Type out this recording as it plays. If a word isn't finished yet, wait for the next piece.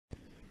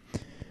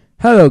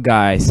Hello,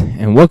 guys,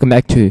 and welcome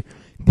back to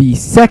the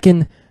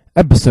second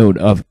episode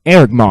of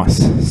Eric Moss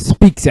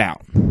Speaks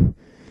Out.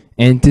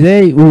 And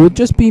today it will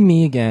just be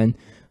me again.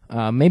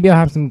 Maybe I'll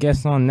have some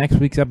guests on next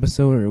week's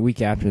episode or a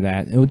week after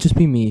that. It will just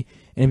be me.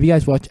 And if you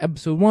guys watch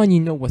episode 1,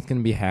 you know what's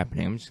going to be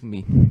happening. I'm just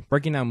going to be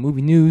breaking down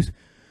movie news,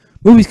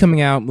 movies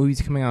coming out on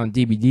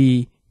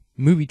DVD,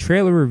 movie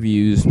trailer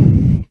reviews,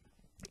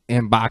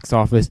 and box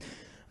office.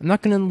 I'm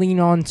not going to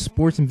lean on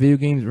sports and video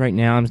games right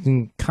now. I'm just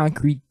going to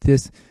concrete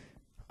this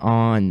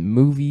on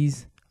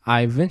movies.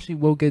 I eventually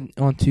will get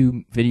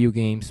onto video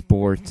games,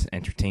 sports,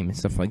 entertainment,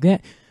 stuff like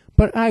that,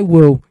 but I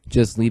will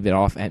just leave it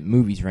off at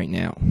movies right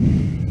now.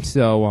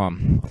 So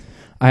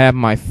I have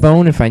my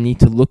phone if I need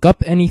to look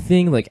up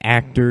anything like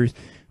actors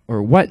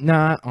or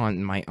whatnot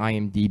on my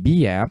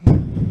IMDb app.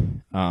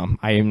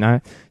 I am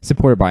not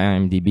supported by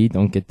IMDb,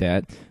 don't get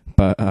that,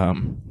 but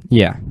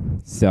yeah,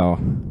 so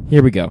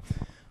here we go.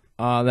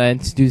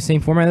 Let's do the same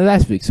format as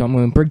last week. So I'm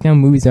going to break down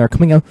movies that are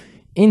coming out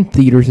in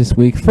theaters this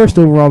week. First,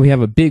 overall, we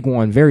have a big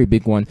one, very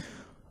big one.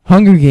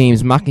 Hunger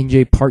Games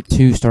Mockingjay Part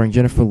 2 starring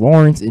Jennifer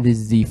Lawrence. It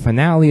is the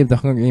finale of the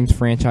Hunger Games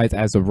franchise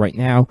as of right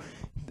now.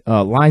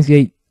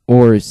 Lionsgate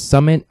or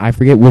Summit, I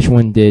forget which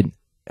one did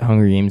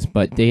Hunger Games,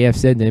 but they have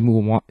said they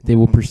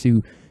will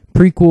pursue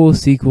prequels,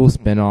 sequels,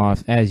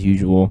 spin-offs, as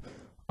usual.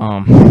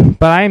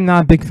 But I am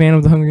not a big fan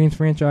of the Hunger Games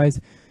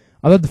franchise.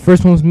 I thought the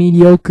first one was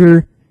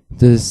mediocre.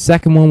 The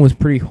second one was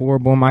pretty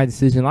horrible in my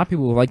decision. A lot of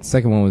people liked the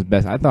second one was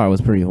best. I thought it was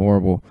pretty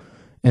horrible.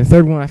 And the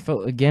third one I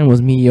felt again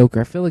was mediocre.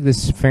 I feel like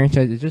this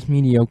franchise is just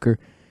mediocre.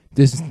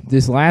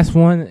 This last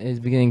one is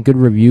getting good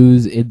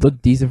reviews. It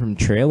looked decent from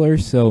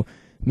trailers, so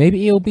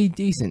maybe it'll be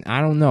decent.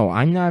 I don't know.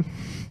 I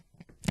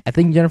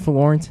think Jennifer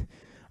Lawrence,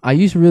 I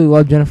used to really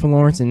love Jennifer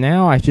Lawrence, and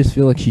now I just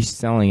feel like she's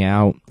selling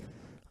out.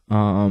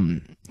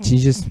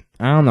 She's just,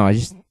 I don't know. I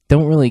just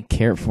don't really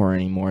care for her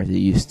anymore as I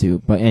used to.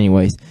 But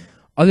anyways,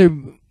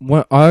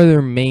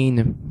 other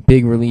main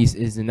big release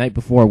is The Night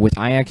Before, which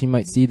I actually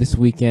might see this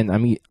weekend.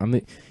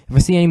 If I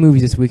see any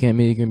movies this weekend,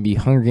 maybe it's going to be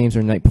Hunger Games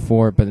or Night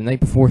Before. But The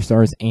Night Before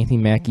stars Anthony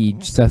Mackie,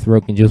 Seth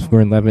Rogen, Joseph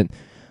Gordon-Levitt.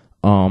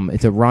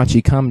 It's a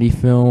raunchy comedy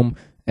film,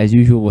 as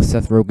usual what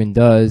Seth Rogen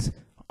does.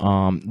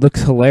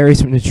 Looks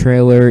hilarious from the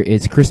trailer.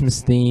 It's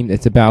Christmas themed.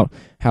 It's about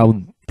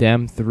how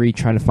them three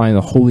trying to find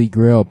the holy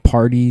grail of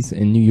parties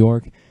in New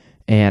York.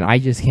 And I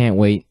just can't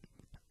wait.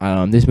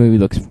 This movie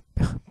looks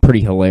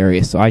pretty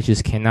hilarious, so I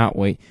just cannot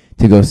wait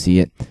to go see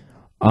it.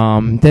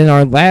 Then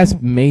our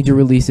last major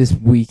release this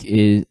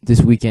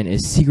weekend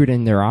is Secret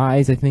in Their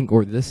Eyes, I think,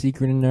 or The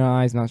Secret in Their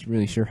Eyes. Not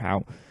really sure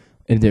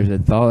if there's a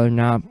thought or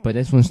not, but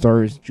this one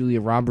stars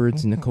Julia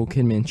Roberts and Nicole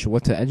Kidman and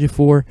Chiwetel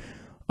Ejiofor.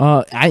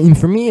 And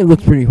for me, it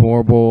looks pretty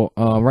horrible.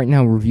 Right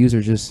now, reviews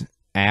are just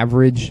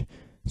average,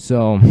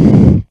 so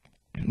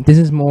this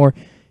is more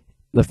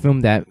the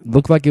film that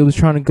looked like it was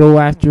trying to go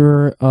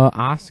after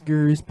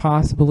Oscars,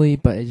 possibly,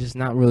 but it just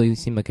not really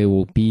seemed like it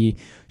will be.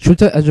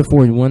 Chiwetel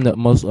Ejiofor is one of the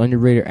most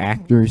underrated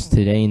actors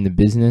today in the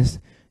business,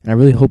 and I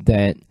really hope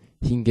that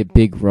he can get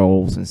big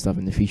roles and stuff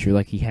in the future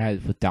like he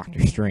has with Doctor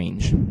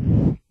Strange.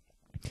 And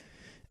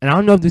I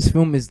don't know if this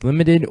film is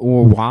limited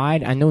or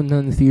wide. I know none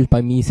of the theaters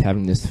by me is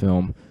having this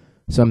film,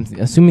 so I'm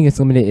assuming it's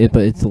limited,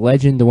 but it's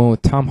Legend, the one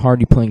with Tom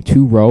Hardy playing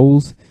two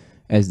roles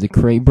as the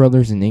Cray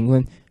brothers in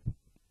England.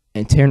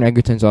 And Taron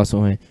Egerton's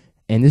also in it.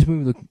 And this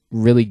movie looked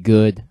really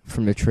good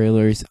from the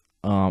trailers.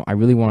 I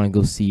really want to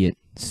go see it.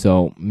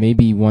 So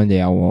maybe one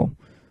day I will.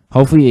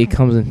 Hopefully it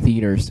comes in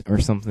theaters or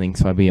something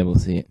so I'll be able to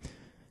see it.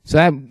 So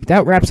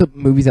that wraps up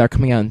movies that are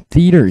coming out in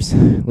theaters.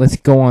 Let's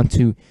go on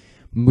to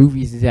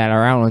movies that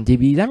are out on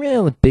DVDs. I'm really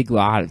on a big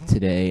lot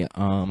today.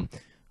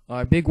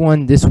 Our big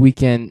one this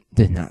week was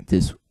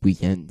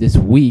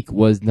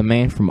The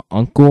Man from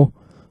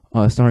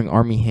U.N.C.L.E., starring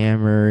Armie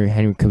Hammer,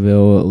 Henry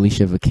Cavill,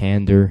 Alicia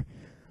Vikander.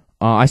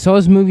 I saw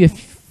this movie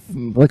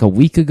like a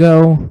week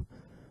ago.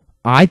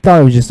 I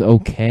thought it was just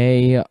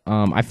okay.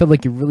 I felt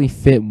like it really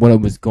fit what it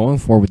was going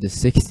for with the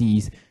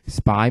 60s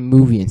spy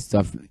movie and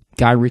stuff.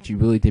 Guy Ritchie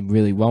really did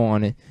really well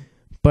on it.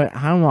 But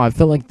I don't know. I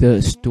felt like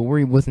the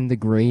story wasn't the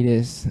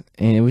greatest.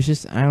 And it was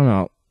just, I don't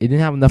know. It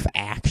didn't have enough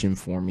action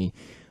for me.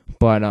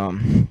 But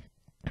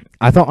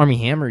I thought Armie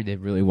Hammer did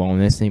really well in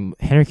this. And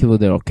Henry Cavill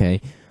did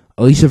okay.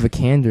 Alicia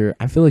Vikander,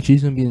 I feel like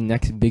she's going to be the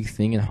next big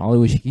thing in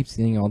Hollywood. She keeps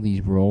getting all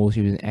these roles.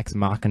 She was in Ex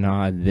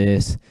Machina,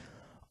 she's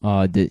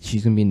going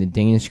to be in The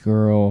Danish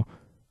Girl.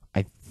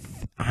 I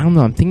don't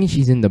know. I'm thinking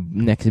she's in the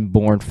next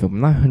Bourne film.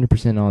 I'm not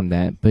 100% on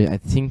that, but I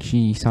think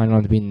she signed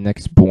on to be in the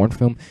next Bourne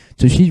film.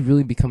 So she's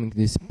really becoming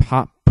this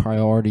pop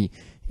priority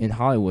in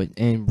Hollywood.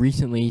 And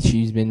recently,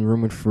 she's been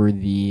rumored for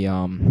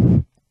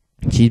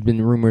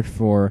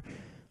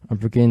I'm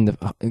forgetting the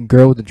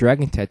Girl with the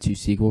Dragon Tattoo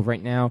sequel.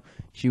 Right now,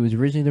 she was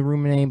originally the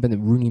rumor name, but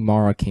then Rooney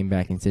Mara came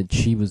back and said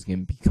she was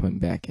going to be coming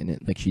back in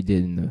it, like she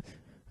did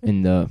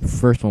in the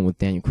first one with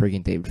Daniel Craig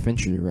and David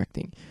Fincher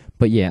directing.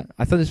 But yeah,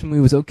 I thought this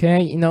movie was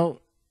okay. You know,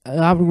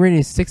 I would rate it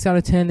a 6 out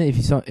of 10.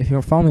 If you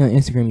were following me on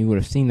Instagram, you would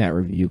have seen that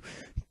review,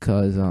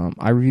 because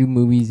I review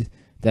movies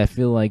that I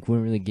feel like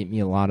wouldn't really get me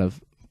a lot of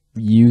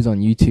views on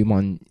YouTube,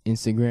 on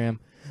Instagram,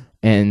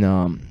 and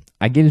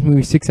I gave this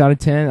movie 6 out of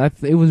 10.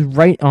 It was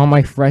right on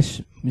my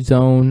fresh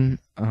zone.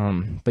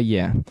 But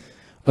yeah.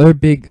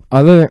 Not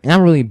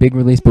really a big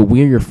release, but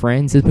We're Your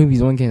Friends. This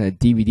movie's only getting a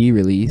DVD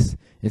release.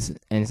 It's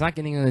not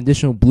getting an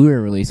additional Blu-ray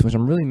release, which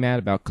I'm really mad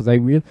about, because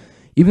even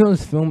though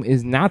this film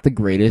is not the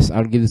greatest, I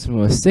would give this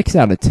film a 6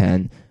 out of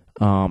 10.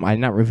 I did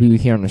not review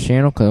it here on the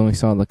channel because I only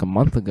saw it like a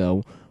month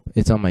ago.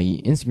 It's on my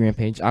Instagram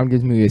page. I would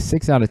give this movie a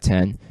 6 out of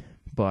 10.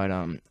 But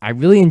I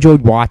really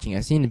enjoyed watching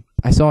it.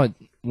 I saw it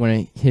when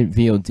I hit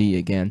VOD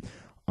again.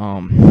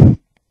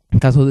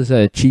 I saw this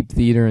at a cheap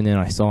theater, and then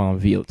I saw it on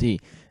VOD.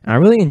 And I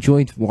really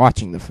enjoyed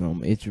watching the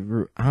film. I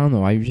don't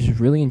know, I just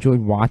really enjoyed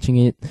watching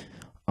it.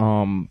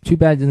 Too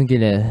bad it doesn't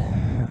get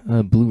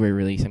a Blu-ray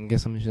release. I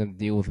guess I'm just going to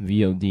deal with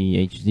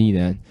VOD HD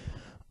then.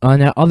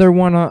 That other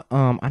one, I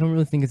don't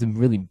really think it's a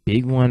really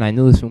big one. I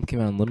know this film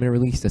came out on limited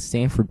release, The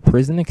Stanford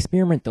Prison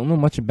Experiment. Don't know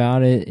much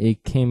about it.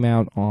 It came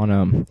out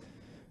on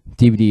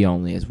DVD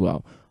only as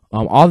well.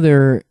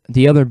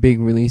 The other big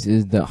release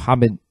is The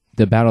Hobbit,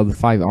 The Battle of the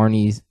Five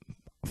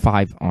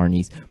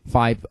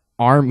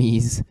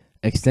Armies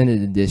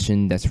Extended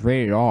Edition. That's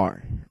rated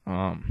R.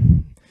 I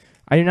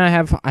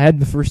had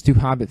the first two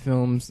Hobbit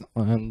films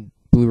on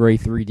Blu-ray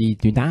 3D.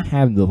 Do not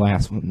have the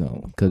last one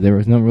though, because there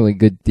was no really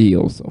good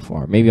deal so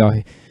far. Maybe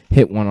I'll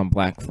hit one on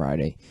Black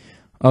Friday.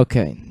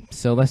 Okay,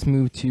 so let's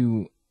move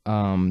to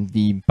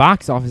the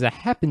box office that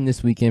happened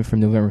this weekend from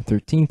November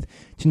 13th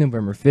to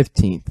November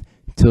 15th.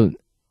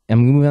 I'm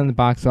moving on the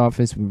box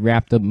office. We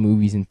wrapped up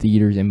movies in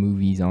theaters and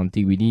movies on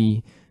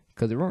DVD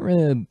because there weren't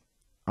really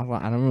a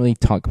lot. I don't really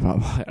talk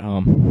about it.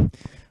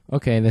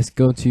 Okay, let's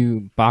go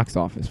to box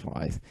office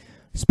wise.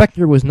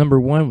 Spectre was number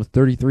 1 with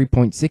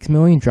 33.6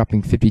 million,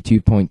 dropping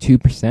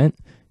 52.2%.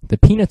 The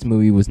Peanuts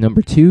movie was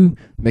number 2,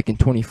 making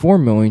 24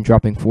 million,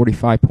 dropping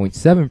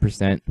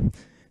 45.7%.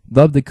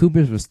 Love the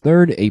Coopers was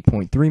third,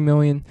 8.3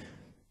 million.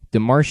 The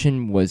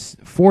Martian was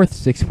fourth,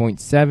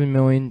 6.7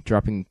 million,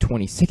 dropping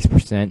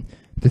 26%.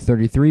 The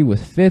 33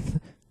 was fifth,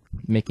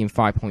 making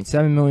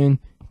 5.7 million.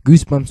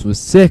 Goosebumps was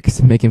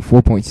sixth, making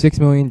 4.6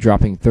 million,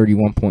 dropping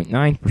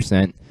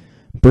 31.9%.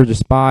 Birds of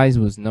Spies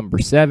was number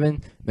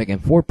 7, making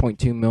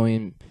 4.2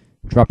 million,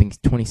 dropping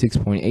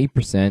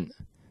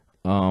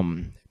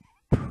 26.8%.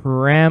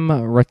 Prem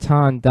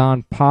Ratan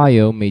Dan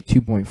Payo made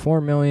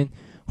 2.4 million.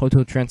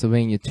 Hotel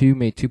Transylvania 2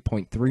 made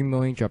 2.3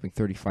 million, dropping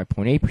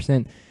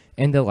 35.8%.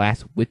 And The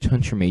Last Witch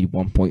Hunter made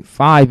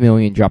 1.5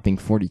 million, dropping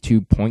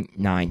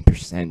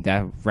 42.9%.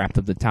 That wrapped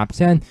up the top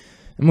 10.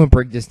 I'm going to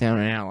break this down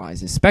and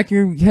analyze it.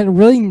 Spectre had a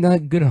really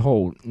not good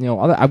hold. You know,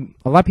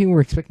 a lot of people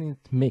were expecting it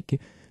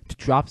to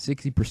drop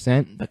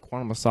 60%, like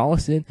Quantum of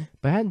Solace did,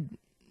 but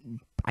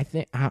I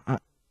think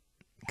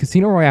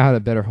Casino Royale had a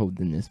better hold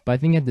than this, but I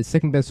think it had the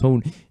second best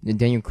hold in the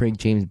Daniel Craig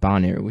James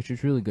Bond era, which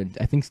was really good.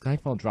 I think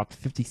Skyfall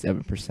dropped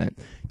 57% to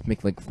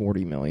make like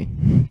 40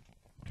 million.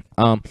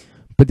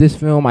 But this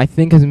film, I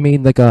think, has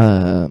made like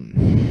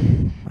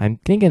I'm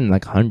thinking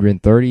like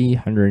 130,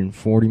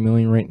 140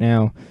 million right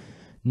now.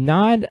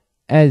 Not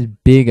as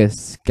big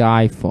as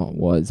Skyfall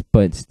was,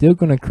 but still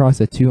going to cross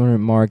the 200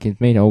 mark.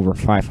 It's made over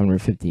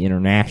 550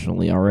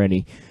 internationally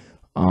already.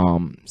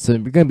 So it's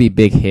going to be a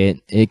big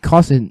hit. It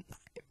costed,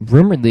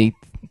 rumoredly,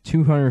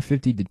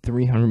 $250 to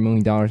 $300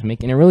 million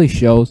making. It really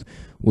shows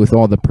with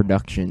all the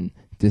production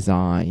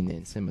design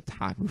and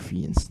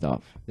cinematography and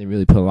stuff. They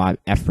really put a lot of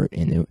effort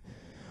into it.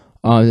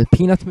 The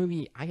Peanuts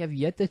movie, I have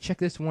yet to check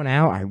this one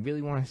out. I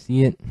really want to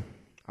see it.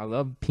 I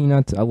love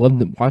Peanuts. I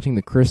love watching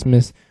the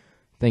Christmas,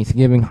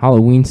 Thanksgiving,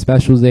 Halloween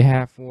specials they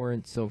have for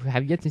it. So I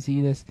have yet to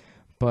see this.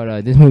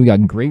 But this movie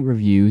got great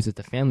reviews. It's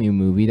a family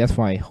movie. That's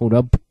why I hold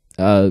up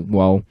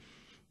well.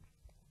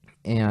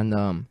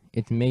 And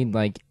it's made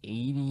like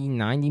 80,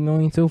 90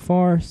 million so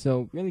far.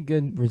 So really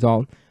good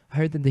result. I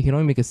heard that they can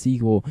only make a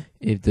sequel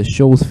if the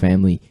Scholes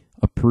family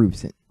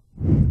approves it.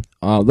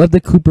 Love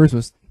the Coopers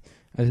was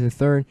as the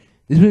third.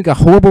 This movie got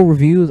horrible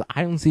reviews.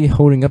 I don't see it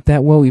holding up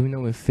that well, even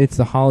though it fits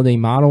the holiday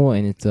model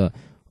and it's a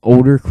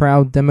older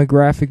crowd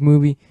demographic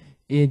movie.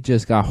 It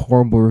just got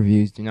horrible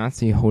reviews. Do not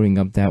see it holding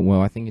up that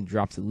well. I think it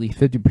drops at least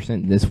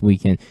 50% this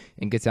weekend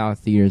and gets out of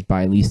theaters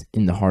by at least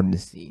In the Heart of the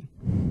Sea.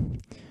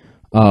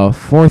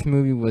 Fourth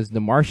movie was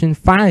The Martian.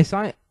 Finally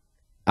saw it.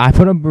 I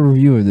put up a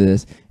review of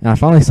this, and I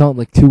finally saw it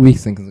like 2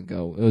 weeks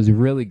ago. It was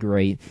really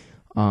great.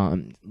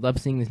 Love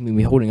seeing this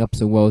movie holding up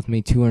so well. It's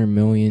made 200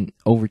 million,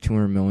 over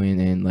 200 million,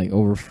 and like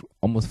over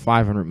almost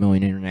 500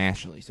 million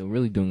internationally. So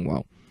really doing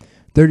well.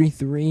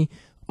 33.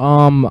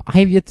 I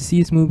have yet to see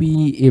this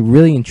movie. It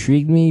really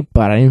intrigued me,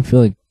 but I didn't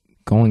feel like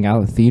going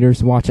out of the theaters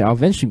to watch it. I'll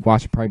eventually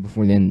watch it probably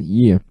before the end of the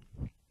year.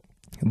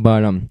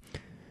 But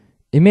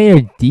it made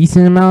a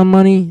decent amount of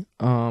money.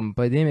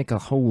 But it didn't make a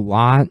whole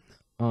lot.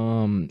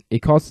 It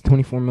cost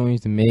 24 million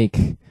to make.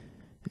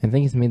 I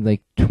think it's made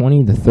like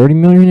 20 to 30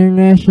 million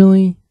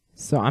internationally.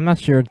 So I'm not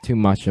sure too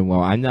much.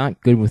 Well, I'm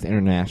not good with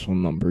international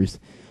numbers,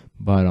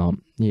 but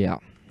yeah.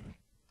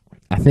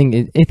 I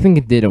think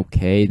it did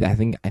okay. I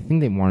think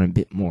they wanted a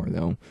bit more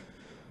though.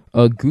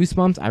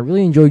 Goosebumps. I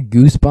really enjoyed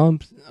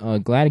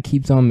Goosebumps. Glad it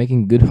keeps on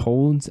making good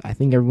holds. I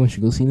think everyone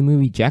should go see the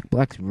movie. Jack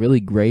Black's really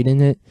great in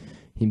it.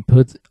 He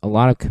puts a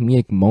lot of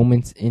comedic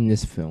moments in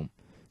this film.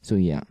 So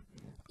yeah.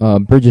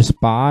 Bridge of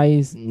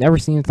Spies, never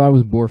seen it, thought it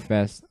was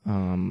Borefest,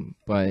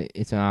 but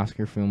it's an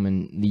Oscar film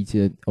and leads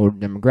to older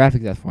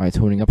demographics, that's why it's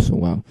holding up so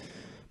well.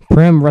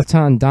 Prem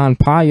Ratan Don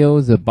Payo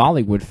is a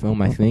Bollywood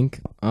film, I think,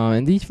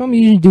 and these films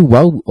usually do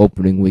well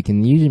opening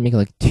weekend. They usually make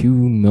like $2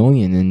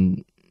 million,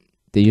 and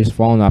they just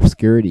fall into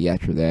obscurity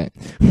after that.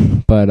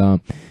 But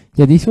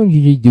yeah, these films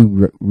usually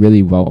do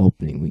really well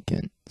opening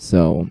weekend,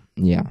 so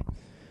yeah.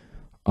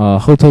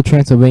 Hotel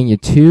Transylvania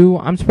 2,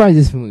 I'm surprised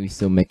this movie's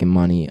still making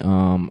money.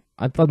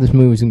 I thought this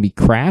movie was going to be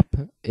crap.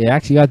 It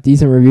actually got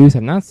decent reviews.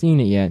 I've not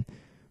seen it yet,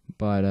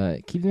 but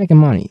it keeps making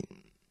money.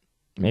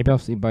 Maybe I'll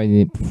see it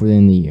before the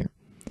end of the year.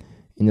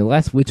 In The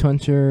Last Witch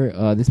Hunter,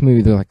 this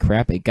movie looked like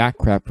crap. It got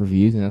crap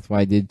reviews, and that's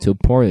why I did so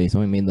poorly. It's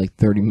only made like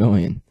 $30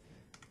 million.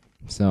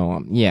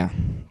 So, yeah.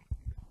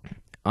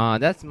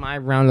 That's my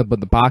roundup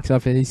of the box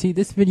office. You see,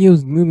 this video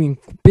is moving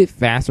a bit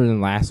faster than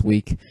last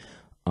week.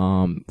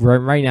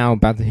 Right now,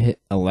 about to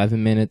hit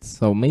 11 minutes,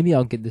 so maybe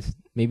I'll get this.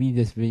 Maybe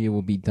this video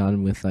will be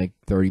done with like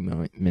 30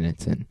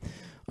 minutes in.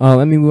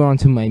 Let me move on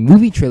to my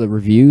movie trailer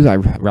reviews. I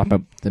wrap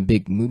up the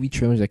big movie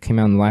trailers that came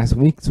out in the last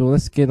week. So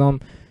let's get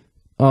on.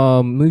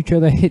 Movie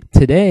trailer hit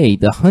today: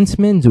 The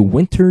Huntsman's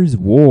Winter's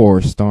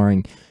War,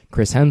 starring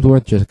Chris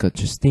Hemsworth, Jessica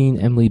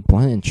Chastain, Emily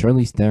Blunt, and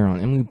Charlize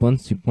Theron. Emily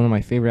Blunt's one of my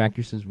favorite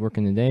actresses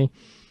working today.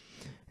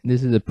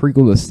 This is a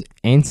prequel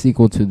and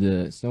sequel to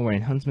the Snow White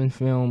and Huntsman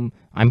film.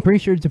 I'm pretty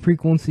sure it's a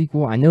prequel and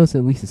sequel. I know it's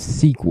at least a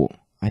sequel.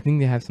 I think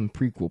they have some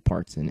prequel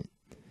parts in it.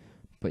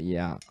 But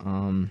yeah,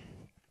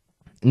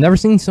 never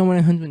seen Snow White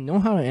and Huntsman. Know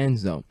how it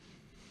ends though.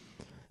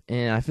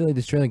 And I feel like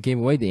this trailer gave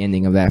away the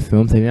ending of that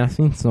film. So if you've not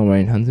seen Snow White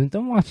and Huntsman,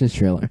 don't watch this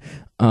trailer.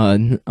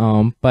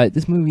 But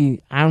this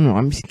movie, I don't know.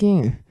 I'm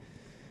scared.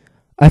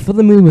 I thought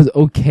the movie was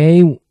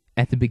okay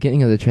at the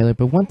beginning of the trailer,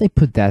 but once they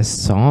put that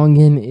song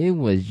in, it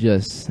was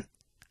just,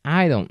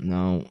 I don't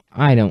know.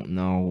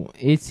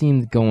 It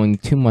seemed going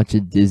too much a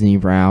Disney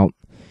route.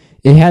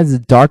 It has the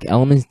dark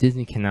elements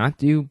Disney cannot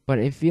do, but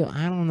I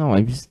don't know.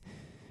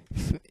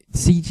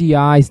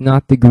 CGI's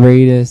not the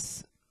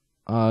greatest.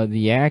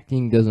 The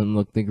acting doesn't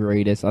look the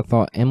greatest. I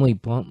thought Emily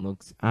Blunt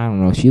looks, I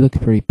don't know. She looks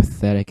pretty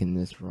pathetic in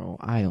this role.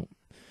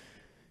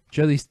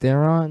 Charlize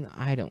Theron,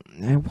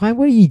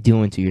 what are you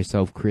doing to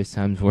yourself, Chris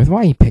Hemsworth?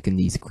 Why are you picking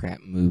these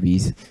crap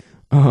movies?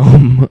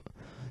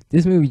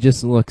 This movie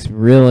just looks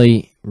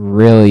really,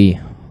 really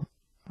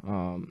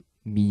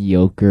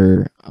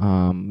mediocre.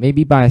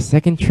 Maybe by a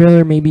second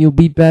trailer, maybe it'll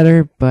be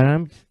better, but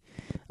I'm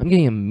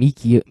getting a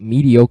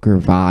mediocre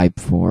vibe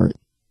for it.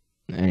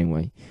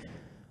 Anyway,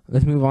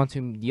 let's move on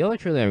to the other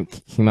trailer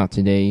that came out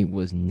today.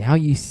 Was Now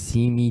You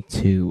See Me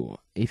 2.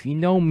 If you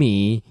know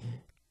me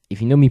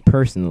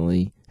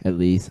personally, at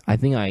least, I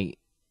think I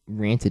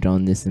ranted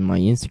on this in my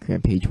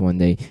Instagram page one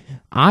day.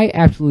 I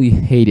absolutely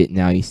hated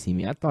Now You See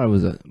Me. I thought it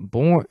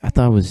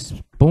was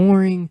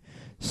boring,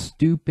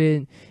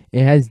 stupid.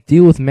 It has to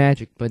deal with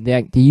magic, but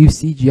they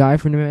use CGI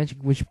for the magic,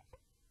 which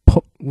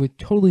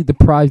totally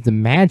deprives the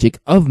magic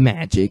of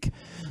magic.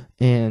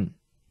 And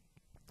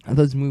I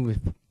thought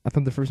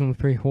the first one was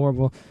pretty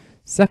horrible.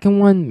 Second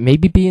one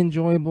maybe be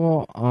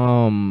enjoyable.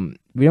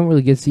 We don't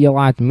really get to see a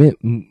lot.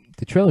 The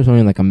trailer's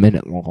only like a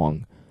minute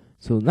long,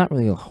 so not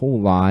really a whole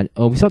lot.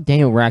 Oh, we saw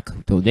Daniel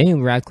Radcliffe though.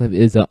 Daniel Radcliffe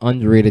is an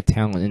underrated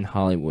talent in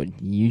Hollywood.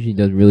 He usually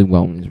does really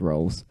well in his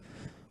roles.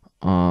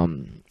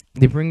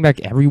 They bring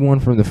back everyone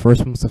from the first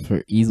one except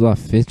for Isla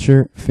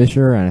Fisher,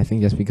 and I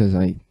think that's because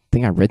I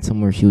read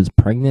somewhere she was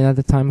pregnant at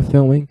the time of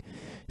filming.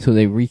 So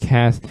they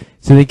recast.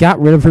 So they got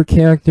rid of her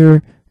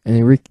character,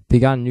 and they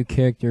got a new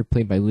character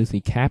played by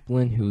Lizzie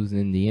Kaplan, who's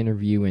in The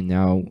Interview and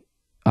now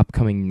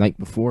upcoming Night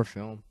Before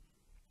film.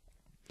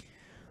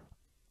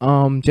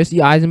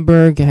 Jesse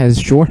Eisenberg has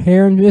short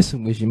hair in this,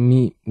 which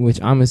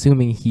I'm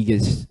assuming he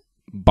gets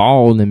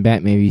bald in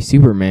Batman v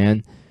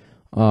Superman.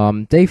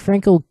 Dave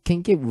Franco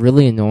can get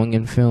really annoying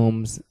in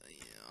films.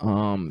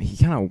 He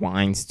kind of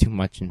whines too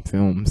much in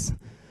films.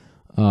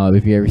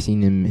 If you ever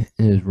seen him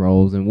in his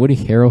roles, and Woody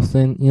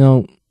Harrelson,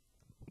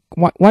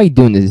 why are you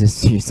doing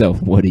this to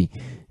yourself, Woody?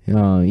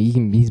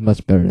 He's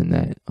much better than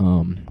that.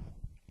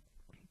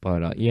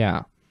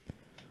 Yeah.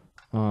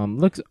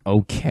 Looks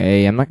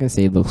okay. I'm not gonna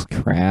say it looks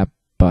crap,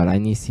 but I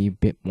need to see a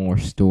bit more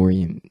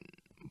story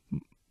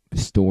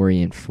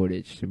and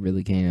footage to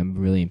really gain a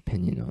really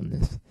opinion on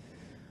this.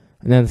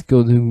 And then let's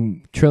go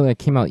to trailer that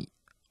came out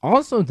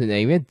also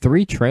today. We had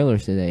 3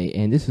 trailers today,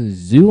 and this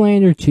is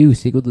Zoolander 2,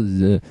 sequel to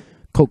the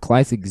cult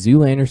classic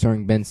Zoolander,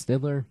 starring Ben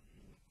Stiller.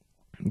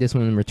 This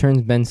one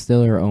returns Ben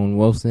Stiller, Owen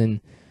Wilson.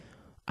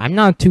 I'm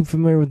not too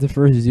familiar with the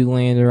first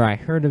Zoolander. I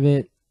heard of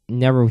it,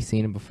 never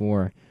seen it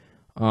before.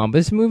 But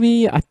this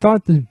movie, I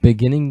thought the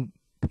beginning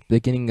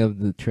of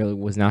the trailer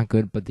was not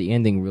good, but the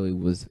ending really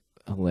was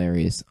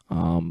hilarious.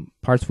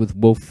 Parts with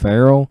Will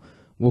Ferrell.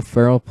 Will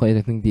Ferrell played,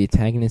 I think, the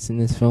antagonist in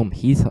this film.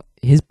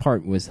 His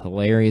part was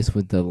hilarious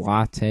with the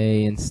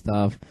latte and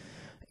stuff.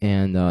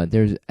 And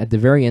there's at the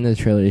very end of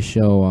the trailer, they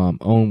show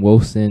Owen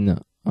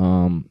Wilson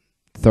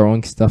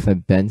throwing stuff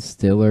at Ben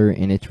Stiller,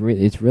 and it's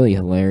really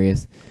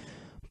hilarious.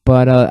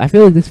 But I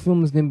feel like this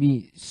film is gonna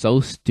be so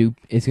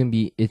stupid.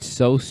 It's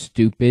so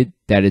stupid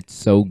that it's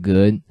so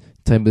good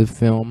type of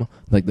film.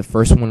 Like the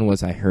first one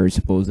was, I heard,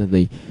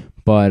 supposedly,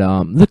 but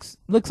looks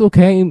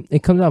okay.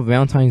 It comes out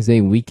Valentine's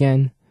Day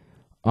weekend.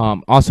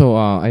 Also,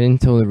 I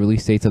didn't tell the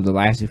release dates of the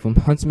last two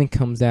films. Huntsman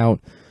comes out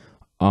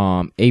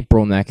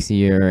April next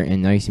year,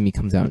 and Now You See Me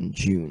comes out in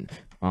June.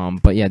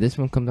 But yeah, this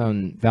one comes out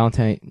on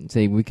Valentine's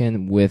Day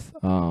weekend with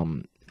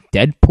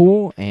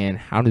Deadpool and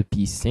How to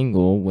Be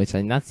Single, which I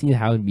did not see the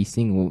How to Be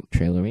Single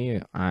trailer. Maybe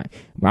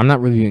I'm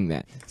not reviewing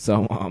that.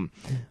 So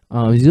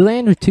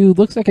Zoolander 2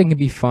 looks like it can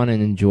be fun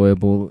and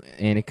enjoyable,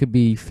 and it could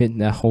be fitting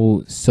that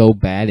whole so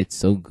bad it's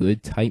so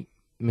good type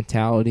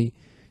mentality.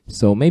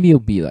 So maybe it'll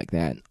be like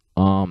that.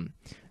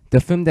 The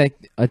film that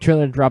a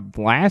trailer dropped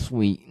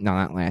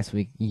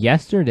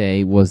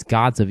yesterday was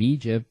Gods of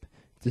Egypt.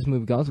 This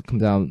movie also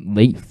comes out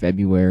late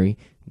February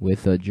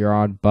with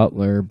Gerard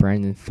Butler,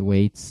 Brandon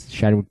Thwaites,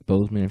 Chadwick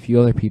Boseman, and a few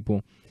other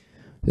people.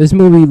 This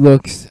movie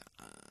looks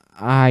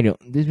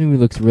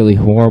really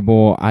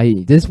horrible.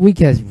 This week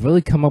has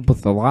really come up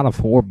with a lot of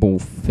horrible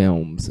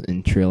films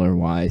in trailer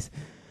wise.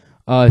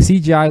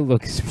 CGI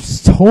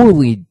looks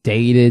totally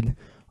dated.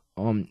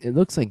 It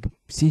looks like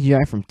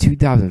CGI from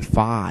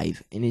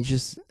 2005, and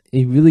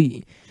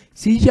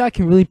CGI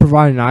can really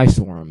provide an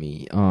eyesore on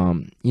me.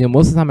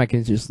 Most of the time I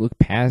can just look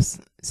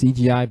past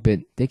CGI, but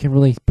they can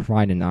really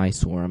provide an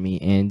eyesore on me,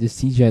 and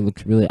this CGI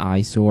looks really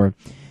eyesore.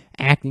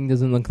 Acting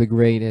doesn't look the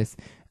greatest.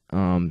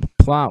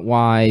 Plot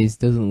wise,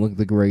 doesn't look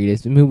the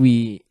greatest. The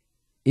movie,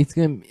 it's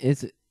one of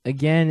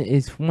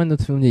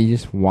those films that you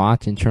just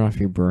watch and turn off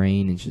your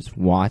brain and just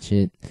watch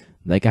it.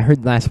 Like, I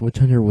heard Last Witch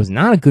Hunter was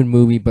not a good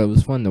movie, but it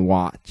was fun to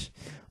watch.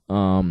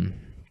 So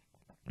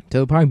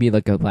it'll probably be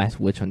like a Last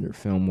Witch Hunter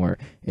film where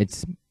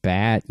it's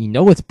bad. You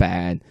know it's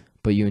bad,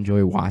 but you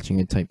enjoy watching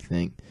it type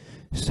thing.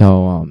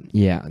 So,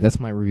 yeah, that's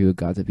my review of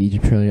Gods of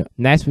Egypt trailer.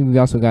 Next week, we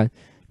also got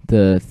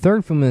the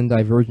third film in the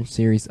Divergent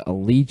series,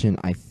 Allegiant,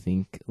 I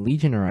think.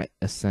 Allegiant or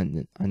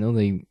Ascendant. I know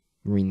they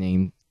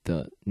renamed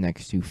the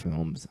next two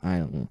films. I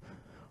don't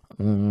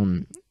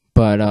know.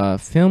 But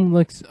film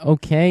looks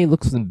okay.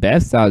 Looks the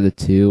best out of the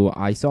two.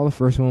 I saw the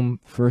first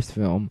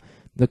film.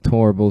 Looked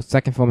horrible.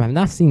 Second film, I have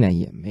not seen that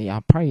yet. Maybe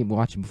I'll probably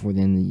watch it before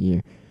the end of the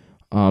year.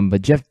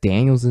 But Jeff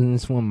Daniels is in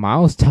this one.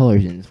 Miles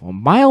Teller's in this one.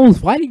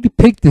 Miles, why did you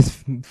pick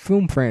this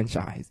film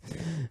franchise?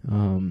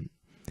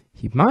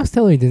 Miles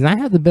Teller does not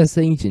have the best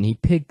agent. He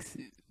picks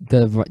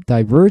the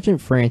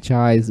Divergent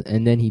franchise,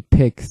 and then he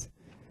picks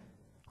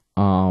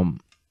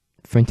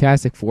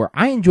Fantastic Four.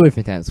 I enjoyed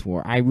Fantastic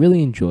Four. I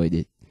really enjoyed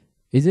it.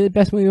 Is it the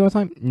best movie of all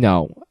time?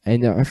 No.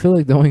 And I feel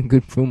like the only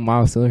good film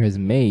Miles Teller has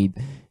made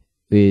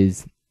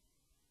is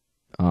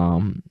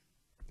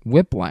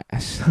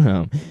Whiplash.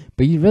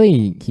 But he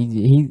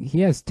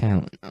has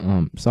talent.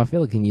 So I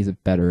feel like he needs a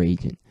better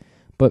agent.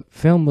 But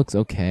film looks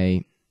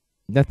okay.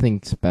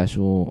 Nothing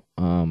special.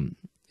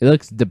 It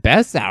looks the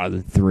best out of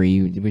the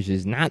three, which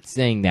is not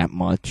saying that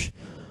much.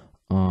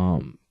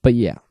 But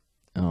yeah.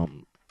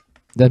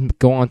 Then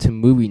go on to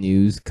movie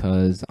news,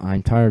 because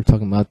I'm tired of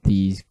talking about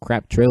these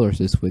crap trailers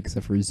this week,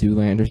 except for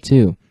Zoolander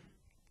 2.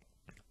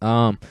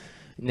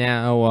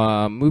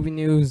 Now, movie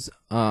news.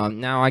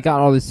 Now, I got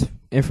all this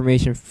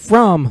information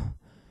from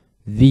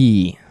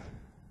the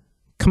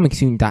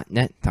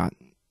comingsoon.net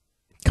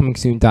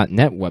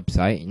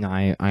website, and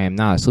I am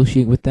not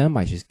associated with them.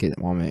 I just get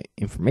all my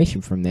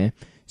information from there.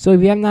 So if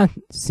you have not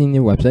seen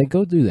their website,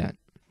 go do that.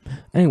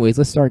 Anyways,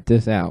 let's start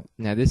this out.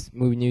 Now, this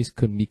movie news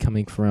could be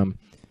coming from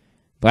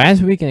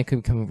last week, and it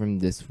could be coming from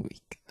this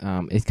week.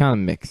 It's kind of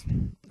mixed.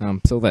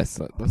 So let's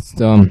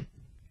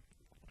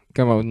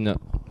come up with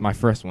my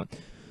first one.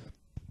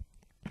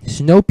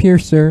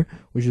 Snowpiercer,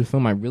 which is a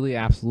film I really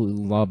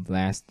absolutely loved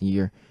last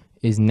year,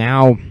 is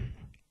now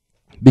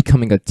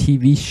becoming a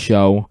TV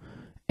show,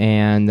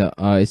 and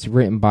it's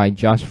written by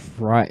Josh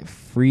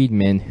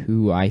Friedman,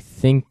 who I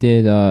think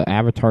did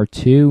Avatar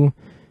 2,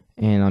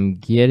 and I'm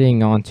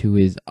getting onto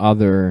his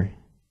other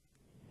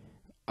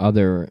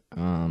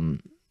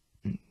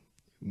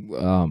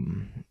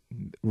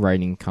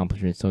writing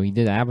accomplishments. So he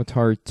did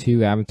Avatar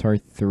 2, Avatar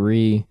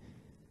 3.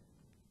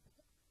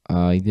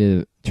 He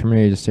did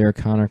Terminator: The Sarah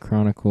Connor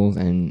Chronicles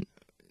and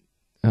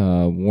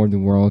War of the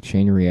World: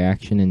 Chain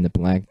Reaction and The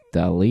Black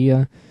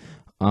Dahlia.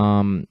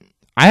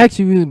 I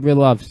actually really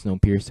love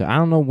Snowpiercer. I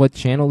don't know what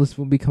channel this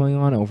will be coming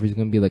on, or if it's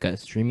going to be like a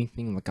streaming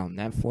thing like on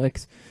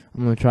Netflix.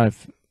 I'm going to try to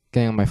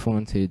get on my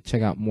phone to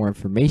check out more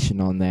information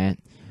on that.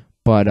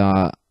 But,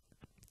 I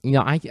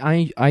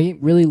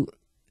really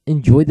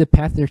enjoyed the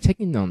path they're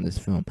taking on this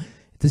film.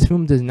 This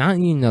film does not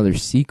need another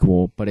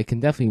sequel, but it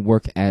can definitely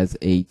work as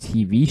a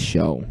TV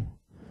show.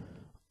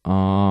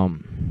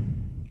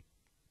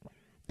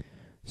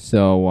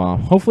 So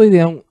hopefully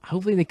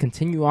they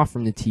continue off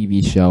from the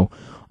TV show.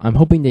 I'm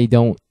hoping they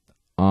don't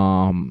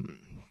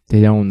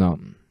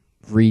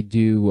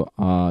redo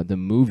the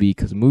movie,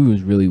 because the movie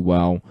was really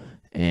well,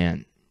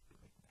 and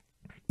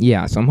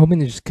yeah, so I'm hoping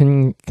to just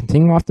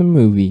continue off the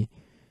movie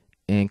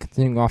and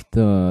continue off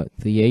the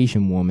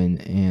Asian woman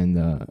and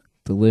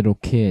the little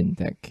kid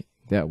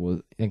that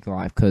was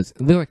alive, because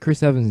it looked like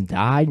Chris Evans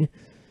died.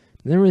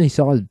 Never really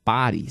saw his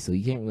body, so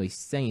you can't really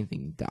say anything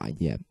he died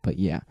yet. But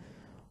yeah.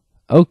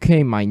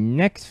 Okay, my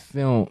next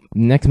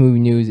movie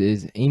news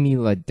is Amy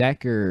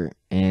Ledecker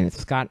and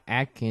Scott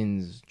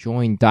Adkins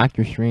joined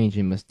Doctor Strange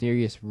in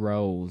mysterious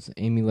roles.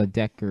 Amy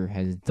Ledecker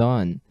has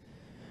done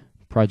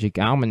Project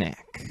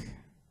Almanac,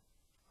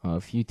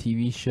 a few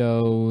TV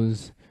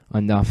shows,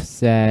 Enough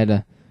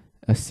Said,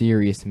 A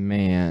Serious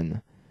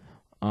Man.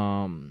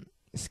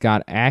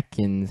 Scott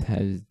Adkins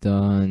has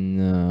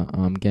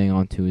done, getting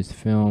on to his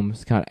film,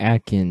 Scott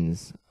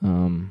Adkins,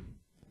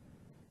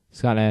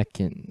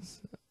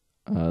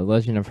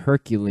 Legend of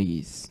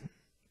Hercules,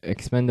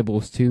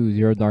 Expendables 2,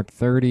 Zero Dark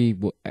 30,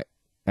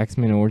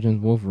 X-Men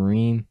Origins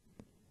Wolverine,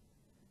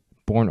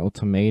 Bourne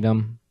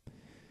Ultimatum.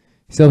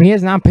 So he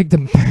has not picked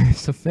up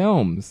some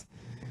films.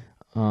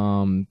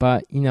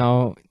 But, you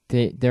know,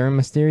 they're in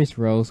mysterious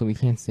roles, so we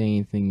can't say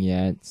anything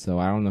yet. So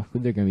I don't know who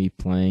they're going to be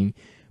playing.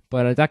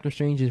 But Doctor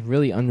Strange is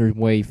really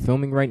underway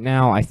filming right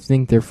now. I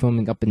think they're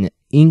filming up in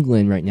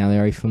England right now. They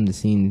already filmed the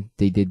scene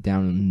they did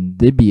down in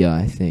Libya,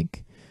 I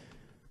think.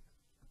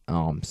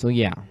 So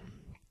yeah,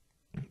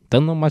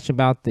 don't know much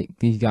about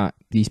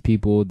these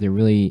people. They're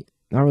really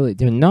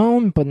they're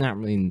known, but not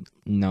really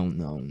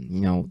known.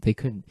 You know, they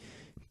could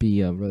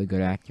be really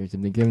good actors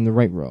if they give them the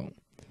right role.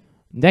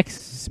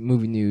 Next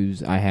movie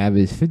news I have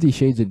is 50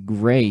 Shades of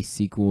Grey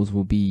sequels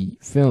will be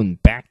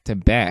filmed back to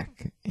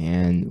back.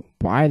 And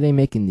why are they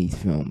making these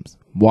films?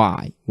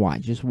 Why?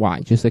 Just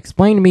why? Just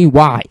explain to me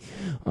why.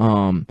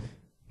 Did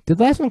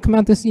the last one come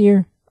out this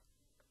year?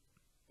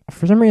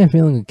 For some reason, I'm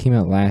feeling it came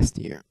out last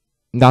year.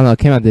 No, it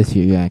came out this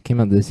year. Yeah, it came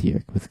out this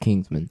year with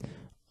Kingsman.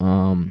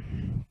 But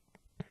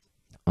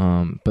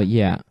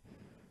yeah.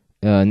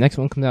 Next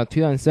one comes out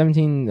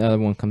 2017. The other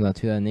one comes out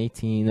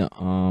 2018.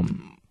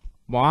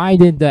 Why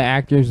did the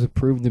actors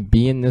approve to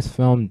be in this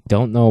film?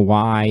 Don't know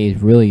why.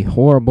 It's really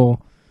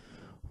horrible.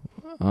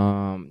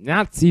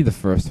 Not see the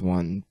first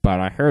one, but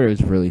I heard it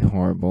was really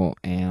horrible,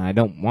 and I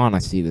don't want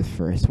to see the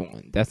first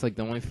one. That's like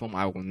the only film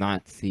I will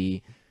not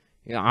see.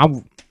 You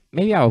know,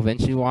 maybe I'll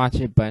eventually watch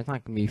it, but it's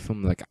not gonna be a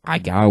film like I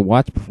gotta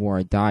watch before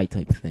I die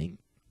type of thing.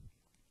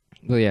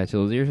 But yeah,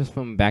 so they're just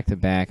filming back to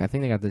back. I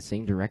think they got the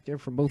same director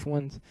for both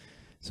ones.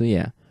 So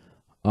yeah.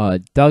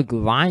 Doug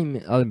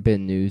Liman, other bit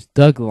of news.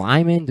 Doug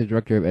Liman, the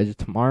director of Edge of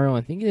Tomorrow,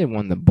 I think he did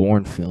one of the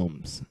Bourne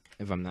films,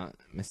 if I'm not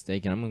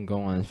mistaken. I'm gonna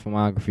go on his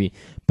filmography,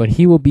 but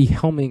he will be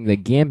helming the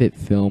Gambit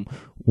film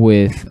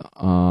with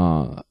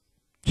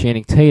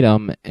Channing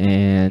Tatum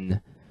and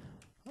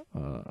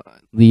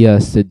Leah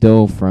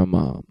Seydoux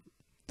from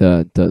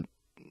the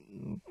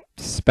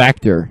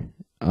Spectre.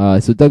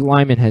 So Doug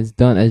Liman has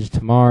done Edge of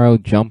Tomorrow,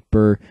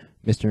 Jumper,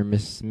 Mr. and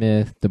Mrs.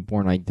 Smith, The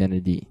Bourne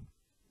Identity.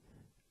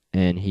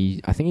 And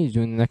I think he's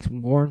doing the next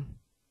Bourne.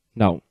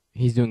 No,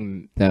 he's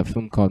doing that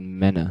film called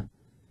Mena,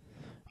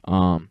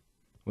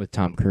 with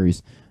Tom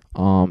Cruise.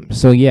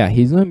 So yeah,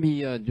 he's gonna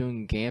be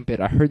doing Gambit.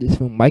 I heard this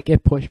film might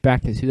get pushed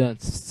back to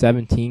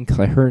 2017 because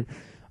I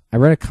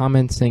read a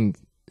comment saying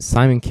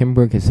Simon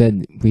Kinberg has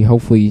said we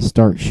hopefully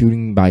start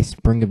shooting by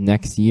spring of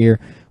next year,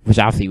 which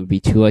obviously would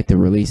be too late to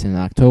release in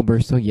October.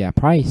 So yeah,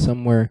 probably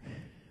somewhere.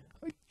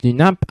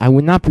 I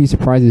would not be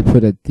surprised if they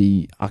put at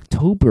the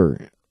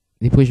October.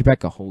 They push it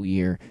back a whole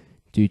year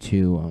due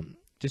to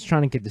just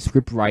trying to get the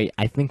script right.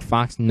 I think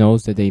Fox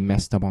knows that they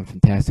messed up on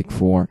Fantastic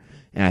Four,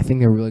 and I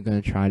think they're really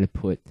going to try to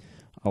put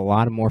a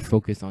lot of more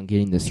focus on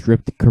getting the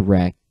script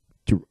correct,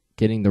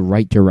 getting the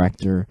right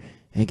director,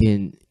 and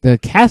getting the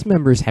cast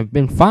members have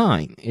been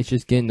fine. It's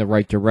just getting the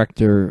right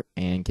director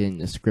and getting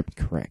the script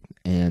correct.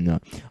 And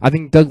I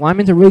think Doug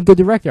Liman's a really good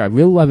director. I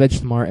really love Edge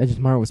of Tomorrow. Edge of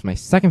Tomorrow was my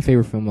second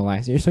favorite film of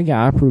last year, so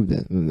yeah, I approve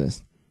of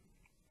this.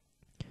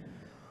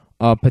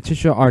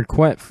 Patricia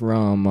Arquette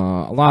from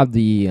a lot of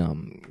the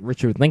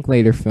Richard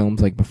Linklater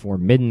films, like Before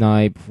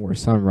Midnight, Before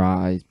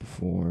Sunrise,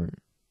 Before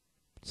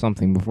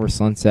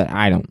Sunset.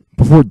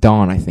 Before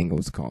Dawn, I think it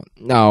was called.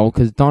 No,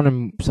 because Dawn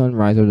and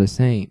Sunrise are the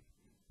same.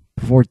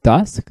 Before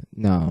Dusk?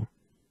 No,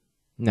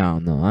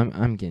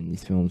 I'm getting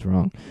these films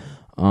wrong.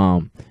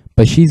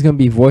 But she's gonna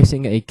be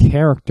voicing a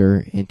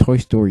character in Toy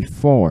Story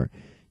 4.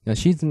 Now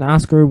she's an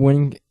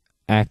Oscar-winning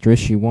actress.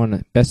 She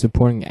won Best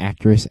Supporting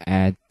Actress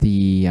at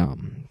the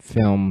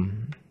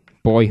film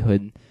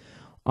Boyhood.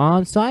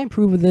 So I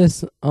approve of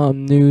this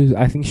news.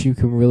 I think she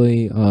can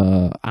really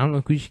I don't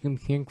know who she can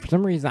be. For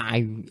some reason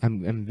I'm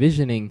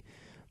envisioning,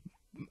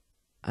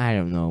 I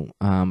don't know.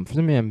 For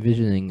some reason I'm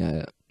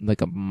envisioning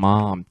like a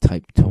mom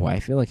type toy. I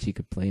feel like she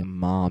could play a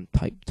mom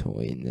type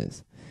toy in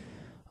this.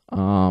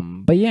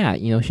 But yeah,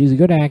 you know, she's a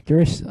good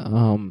actress.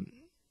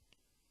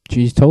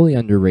 She's totally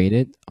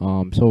underrated.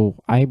 So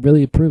I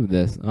really approve of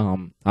this.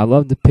 I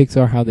love the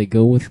Pixar, how they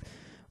go with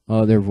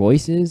their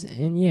voices,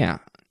 and yeah,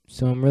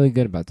 so I'm really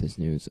good about this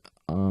news.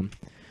 Another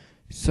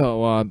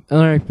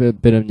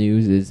bit of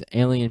news is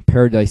Alien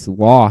Paradise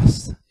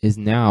Lost is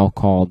now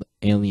called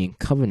Alien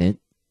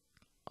Covenant.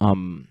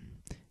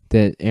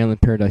 That Alien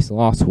Paradise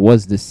Lost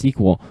was the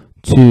sequel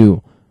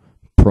to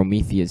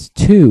Prometheus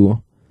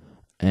 2,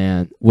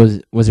 and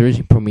was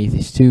originally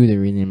Prometheus 2. They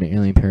renamed it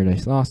Alien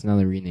Paradise Lost. Now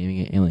they're renaming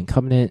it Alien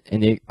Covenant,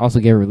 and they also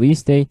gave a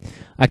release date,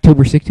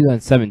 October 6,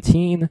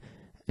 2017.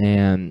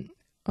 And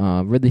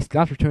Ridley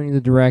Scott's returning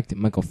to direct.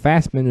 Michael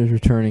Fassbender's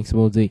returning.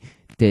 Supposedly,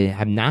 they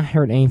have not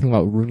heard anything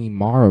about Rooney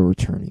Mara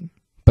returning.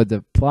 But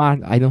the plot,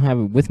 I don't have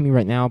it with me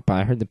right now, but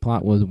I heard the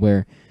plot was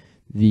where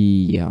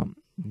I'm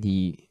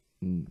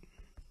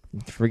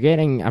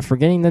forgetting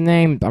the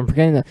name. I'm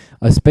forgetting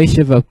a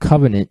spaceship of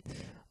Covenant.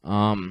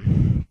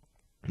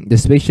 The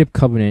spaceship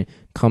Covenant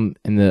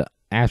and the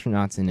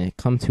astronauts in it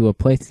come to a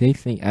place they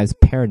think as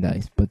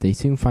paradise, but they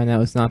soon find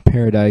out it's not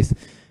paradise,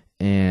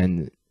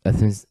 and a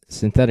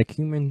synthetic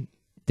human,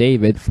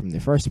 David, from the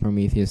first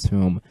Prometheus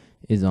film,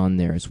 is on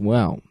there as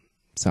well.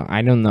 So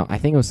I don't know. I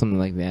think it was something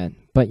like that.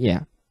 But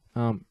yeah,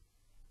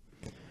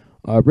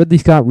 Ridley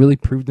Scott really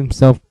proved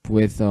himself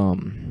with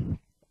The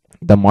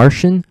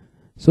Martian.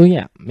 So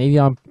yeah, maybe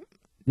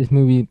this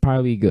movie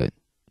probably be good.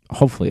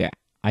 Hopefully, yeah.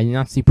 I did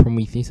not see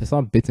Prometheus. I saw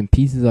bits and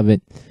pieces of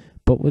it,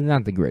 but was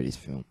not the greatest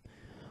film.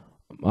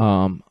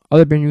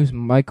 Other big news: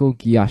 Michael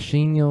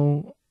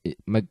Giacchino.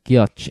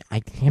 I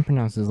can't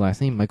pronounce his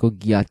last name. Michael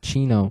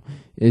Giacchino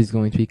is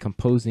going to be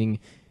composing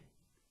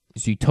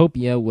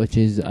Zootopia, which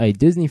is a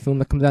Disney film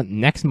that comes out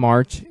next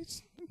March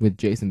with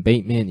Jason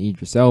Bateman,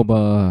 Idris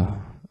Elba.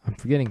 I'm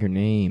forgetting her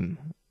name.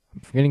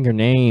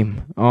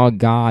 Oh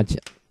God,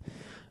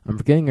 I'm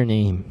forgetting her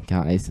name,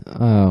 guys.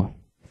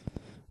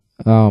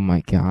 Oh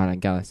my God, I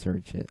gotta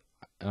search it.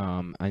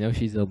 I know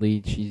she's the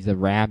lead. She's a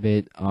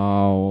rabbit. I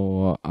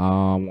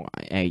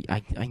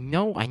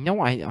know.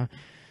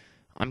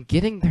 I'm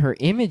getting her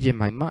image in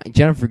my mind.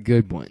 Jennifer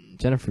Goodwin.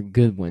 Jennifer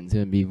Goodwin's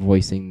gonna be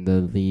voicing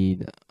the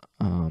lead,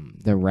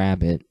 the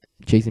rabbit.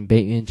 Jason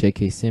Bateman,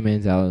 J.K.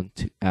 Simmons, Alan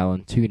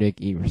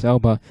Tudyk, Idris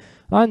Elba.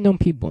 A lot of known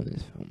people in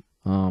this film.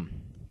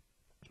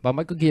 But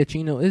Michael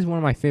Giacchino is one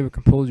of my favorite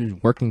composers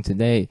working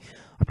today.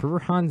 I prefer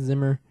Hans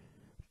Zimmer,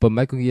 but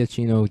Michael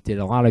Giacchino did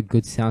a lot of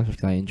good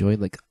soundtracks I enjoyed,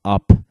 like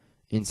Up,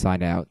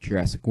 Inside Out,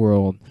 Jurassic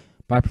World.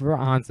 But I prefer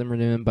Hans Zimmer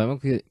to him, but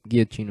Michael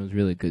Giacchino is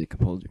really a good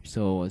composer.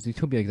 So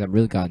Zootopia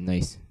really got a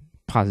nice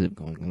positive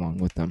going along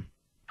with them.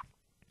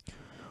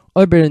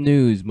 Other bit of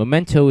news,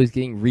 Memento is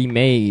getting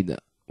remade.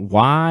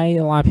 Why?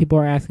 A lot of people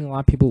are asking. A lot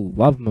of people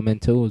love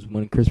Memento. It was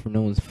one of Christopher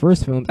Nolan's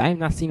first films. I have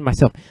not seen it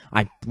myself.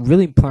 I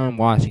really plan on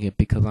watching it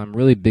because I'm a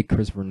really big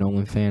Christopher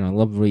Nolan fan. I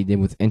love what he did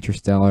with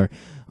Interstellar.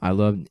 I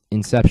loved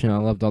Inception. I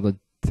loved all the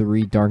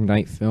 3 Dark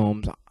Knight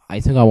films.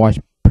 I think I watched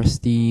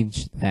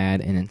Prestige,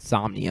 that, and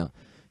Insomnia.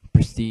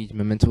 Prestige,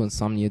 Memento,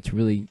 Insomnia to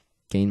really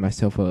gain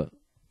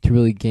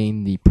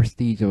the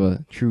prestige of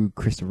a true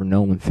Christopher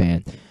Nolan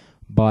fan.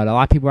 But a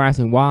lot of people are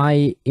asking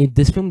why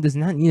this film does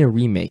not need a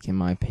remake, in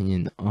my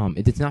opinion.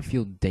 It does not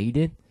feel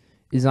dated.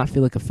 It does not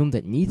feel like a film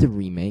that needs a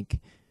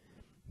remake.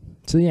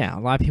 So yeah, a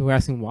lot of people are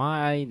asking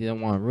why. They don't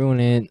want to ruin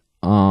it.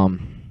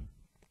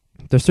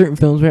 There's certain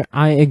films where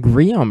I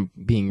agree on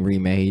being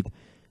remade.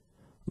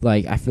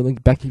 Like, I feel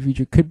like Back to the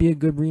Future could be a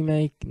good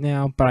remake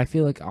now, but I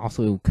feel like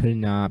also it could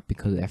not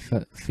because it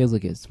feels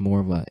like it's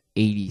more of a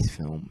 80s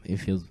film. It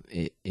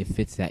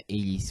fits that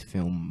 80s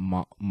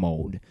film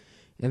mode.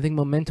 And I think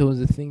Memento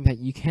is a thing that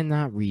you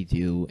cannot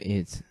redo.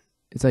 It's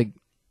like,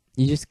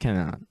 you just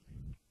cannot.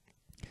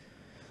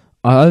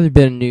 Other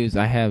bit of news,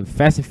 I have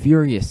Fast and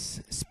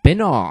Furious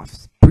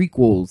spin-offs,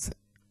 prequels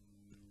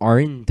are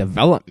in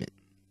development.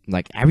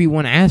 Like,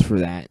 everyone asked for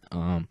that.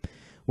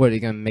 What, are they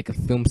going to make a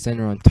film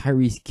centered on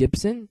Tyrese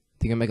Gibson?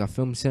 They're going to make a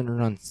film centered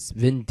on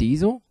Vin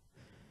Diesel?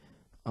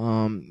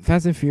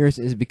 Fast and Furious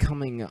is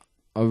becoming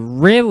a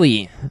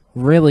really,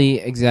 really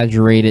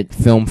exaggerated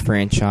film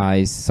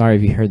franchise. Sorry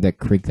if you heard that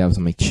creak, that was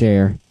on my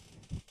chair.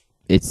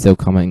 It's still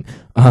coming.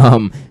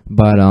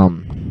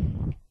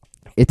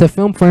 It's a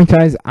film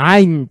franchise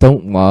I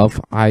don't love.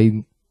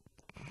 I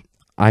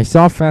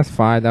saw Fast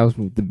 5, that was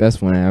the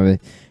best one I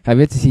have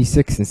yet to see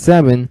 6 and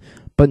 7,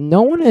 but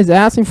no one is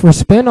asking for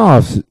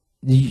spin-offs.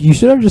 You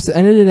should have just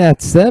ended it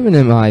at 7,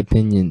 in my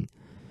opinion.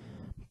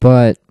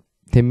 But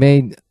they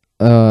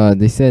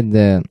said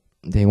that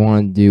they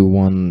want to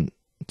do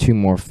 2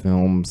 more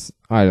films.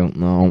 I don't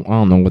know. I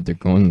don't know what they're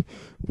going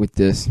with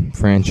this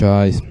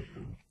franchise.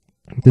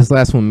 This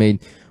last one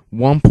made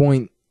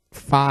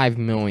 1.5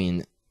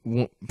 million.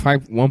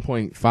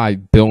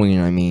 1.5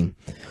 billion, I mean.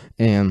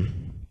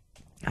 And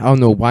I don't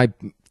know why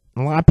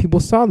a lot of people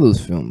saw those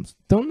films.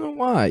 Don't know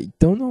why.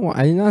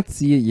 I did not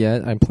see it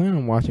yet. I plan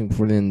on watching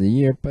before the end of the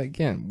year, but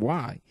again,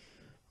 why?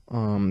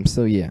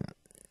 So yeah.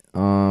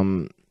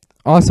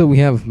 Also, we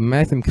have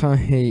Matthew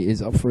McConaughey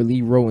is up for a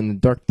lead role in The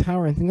Dark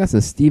Tower. I think that's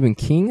a Stephen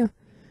King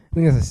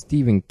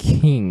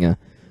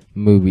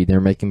movie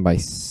they're making by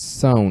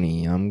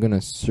Sony. I'm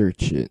gonna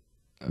search it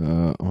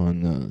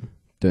on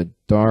The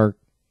Dark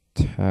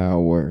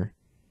Tower.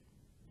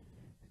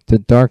 The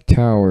Dark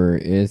Tower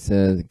is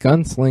a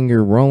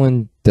gunslinger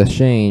Roland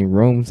Deschain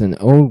roams an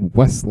old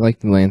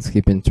West-like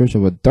landscape in search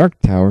of a dark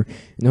tower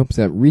in hopes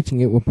that reaching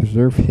it will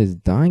preserve his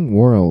dying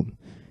world.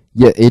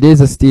 Yeah, it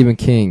is a Stephen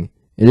King.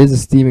 It is a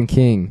Stephen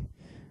King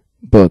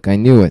book. I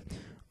knew it.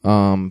 But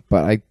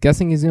I'm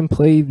guessing he's gonna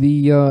play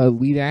the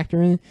lead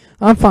actor in it.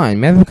 I'm fine.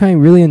 Matthew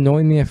McConaughey really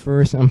annoyed me at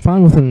first. I'm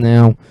fine with him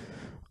now.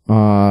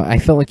 I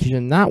felt like he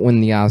should not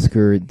win the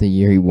Oscar the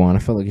year he won. I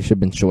felt like he should have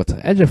been short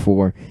to edge it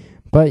for.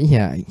 But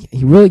yeah,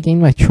 he really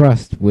gained my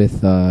trust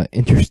with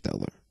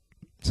Interstellar.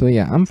 So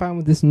yeah, I'm fine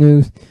with this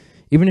news.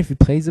 Even if he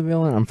plays a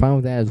villain, I'm fine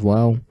with that as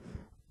well.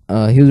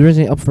 He was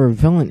originally up for a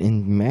villain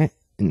in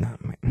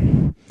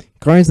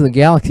Guardians of the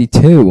Galaxy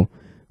 2,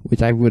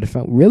 which I would have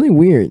felt really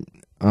weird.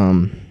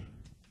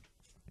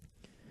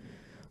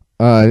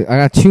 I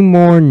got two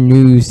more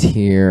news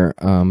here.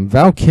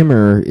 Val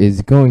Kilmer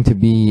is going to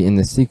be in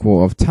the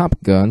sequel of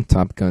Top Gun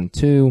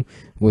 2,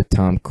 with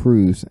Tom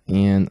Cruise.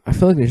 And I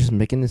feel like they're just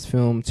making this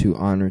film to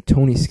honor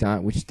Tony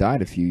Scott, which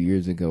died a few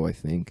years ago, I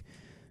think.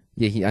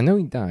 Yeah, I know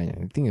he died,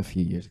 I think a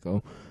few years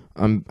ago.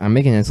 I'm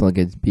making this like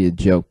it'd be a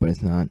joke, but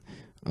it's not.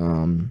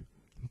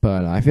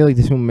 But I feel like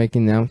this film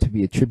making now to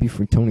be a tribute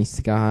for Tony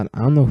Scott. I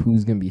don't know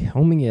who's going to be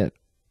helming it.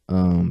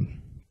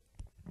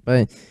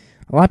 But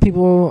a lot of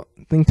people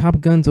think Top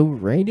Gun's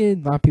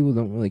overrated. A lot of people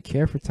don't really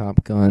care for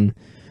Top Gun.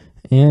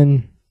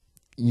 And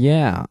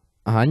yeah,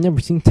 I've never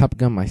seen Top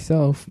Gun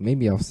myself.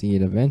 Maybe I'll see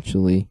it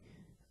eventually.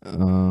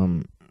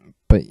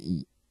 But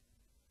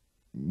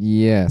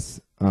yes.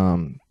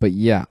 But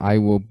yeah, I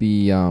will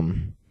be,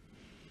 I'm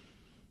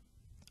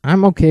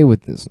okay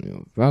with this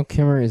news. Val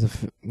Kilmer is a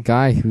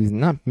guy who's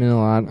not been a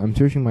lot. I'm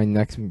searching my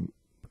next,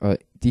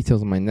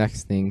 details of my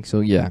next thing. So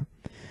yeah.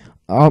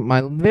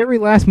 My very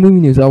last movie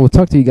news I will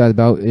talk to you guys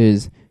about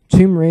is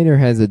Tomb Raider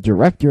has a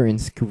director and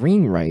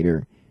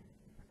screenwriter.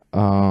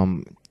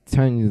 Trying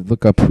to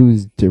look up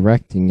who's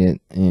directing it,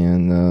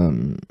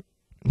 and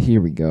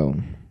here we go.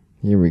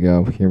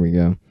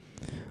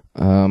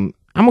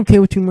 I'm okay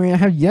with Tomb Raider. I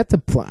have yet to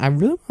play. I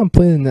really want to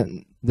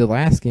play the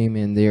last game,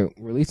 and they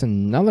released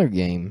another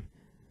game.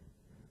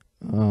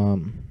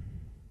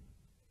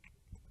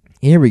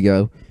 Here we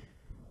go.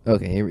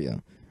 Okay, here we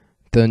go.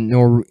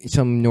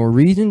 Some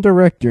Norwegian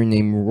director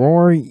named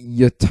Roar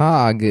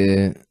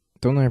Yatag,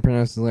 don't know how to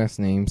pronounce his last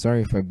name,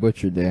 sorry if I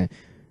butchered that,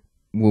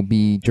 will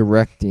be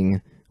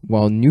directing,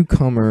 while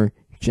newcomer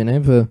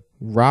Geneva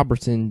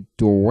Robertson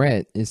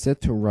Dorette is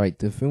set to write.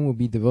 The film will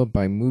be developed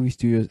by movie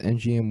studios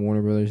MGM,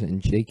 Warner Brothers,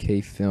 and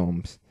JK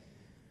Films.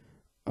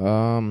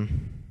 I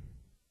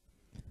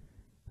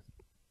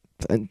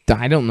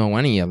don't know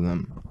any of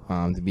them,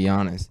 to be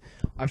honest.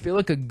 I feel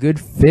like a good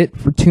fit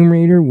for Tomb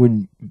Raider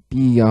would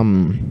be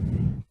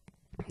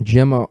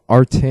Gemma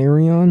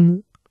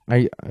Arterton.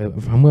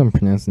 If I'm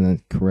pronouncing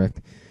that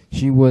correct.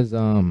 She was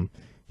from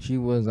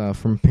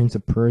Prince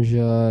of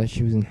Persia.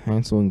 She was in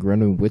Hansel and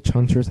Gretel Witch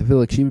Hunters. I feel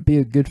like she would be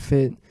a good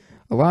fit.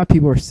 A lot of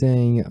people are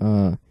saying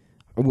I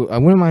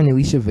wouldn't mind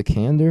Alicia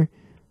Vikander.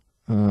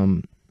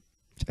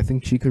 I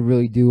think she could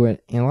really do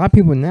it. And a lot of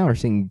people now are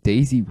saying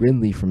Daisy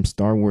Ridley from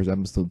Star Wars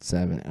Episode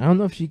 7. I don't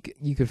know if you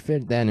could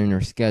fit that in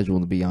her schedule,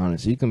 to be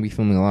honest. She's going to be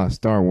filming a lot of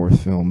Star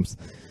Wars films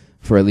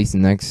for at least the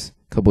next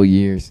couple of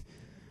years.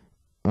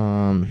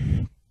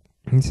 And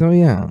so,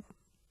 yeah.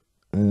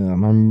 I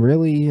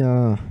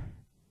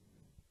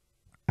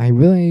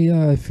really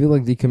feel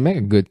like they can make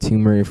a good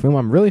Tomb Raider film.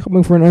 I'm really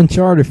hoping for an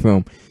Uncharted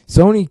film.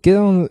 Sony, get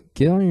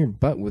on your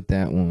butt with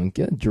that one.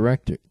 Get a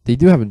director. They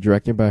do have a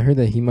director, but I heard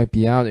that he might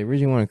be out. They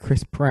originally wanted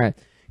Chris Pratt.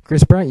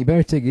 Chris Pratt, you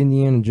better take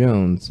Indiana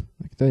Jones.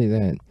 I can tell you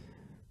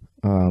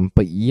that.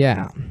 But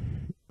yeah.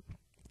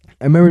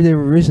 I remember they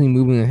were originally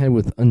moving ahead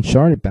with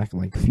Uncharted back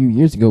like a few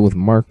years ago with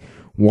Mark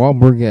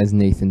Wahlberg as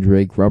Nathan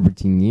Drake, Robert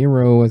De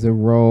Niro as a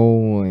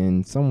role,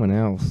 and someone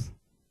else.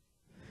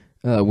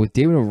 With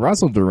David O.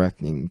 Russell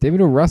directing.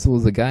 David O. Russell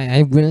is a guy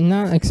I would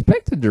not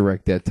expect to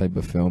direct that type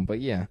of film,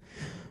 but yeah.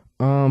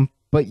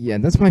 But yeah,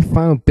 that's my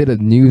final bit of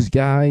news,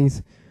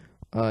 guys.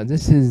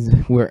 This is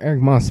where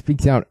Eric Moss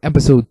Speaks Out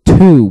episode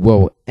 2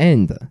 will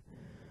end.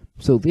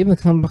 So leave in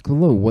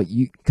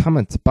the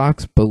comments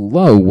box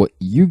below what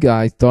you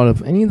guys thought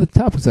of any of the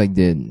topics I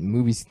did.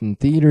 Movies in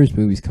theaters,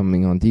 movies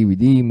coming on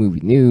DVD, movie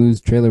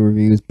news, trailer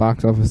reviews,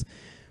 box office.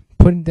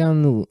 Put it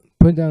down in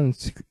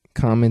the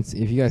comments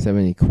if you guys have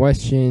any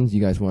questions,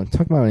 you guys want to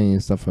talk about any of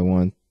the stuff I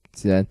want to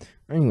say.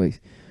 Anyways,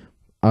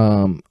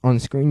 on the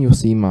screen you'll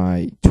see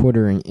my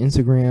Twitter and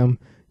Instagram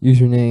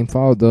username.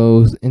 Follow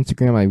those.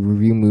 Instagram, I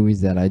review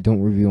movies that I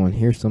don't review on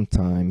here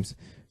sometimes.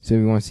 So if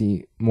you want to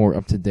see more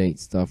up-to-date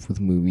stuff with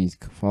movies,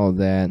 follow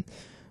that.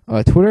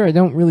 Twitter, I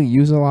don't really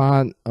use a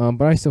lot,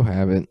 but I still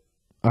have it.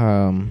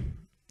 And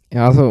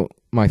also,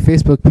 my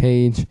Facebook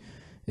page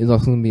is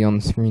also going to be on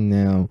the screen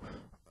now.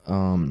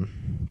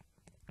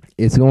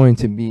 It's going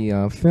to be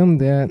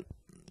filmed at...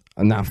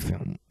 not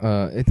film.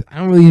 I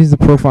don't really use the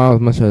profile as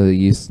much as I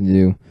used to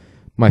do.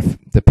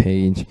 The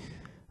page.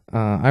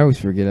 I always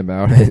forget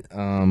about it.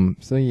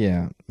 So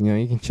yeah,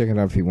 you can check it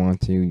out if you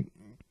want to.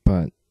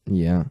 But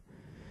yeah,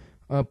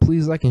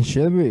 please like and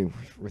share it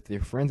with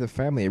your friends and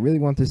family. I really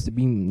want this to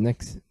be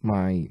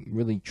my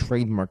really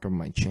trademark of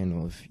my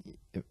channel, if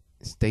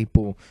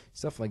staple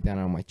stuff like that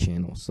on my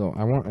channel. So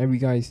I want every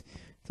guys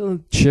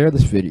to share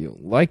this video,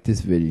 like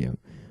this video.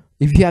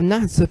 If you have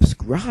not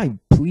subscribed,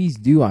 please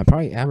do. I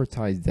probably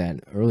advertised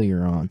that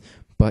earlier on.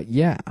 But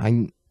yeah,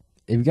 if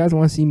you guys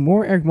want to see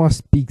more Eric Moss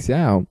Speaks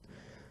Out,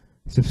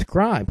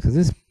 subscribe, because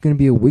this is going to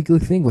be a weekly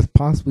thing with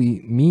possibly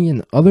me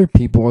and other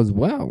people as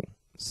well.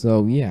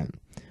 So yeah,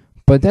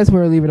 but that's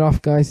where I leave it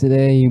off, guys,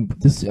 today.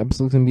 This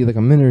episode's going to be like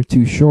a minute or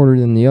two shorter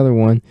than the other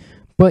one.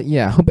 But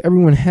yeah, I hope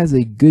everyone has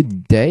a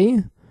good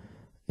day,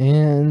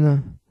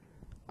 and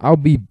I'll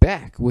be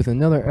back with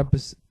another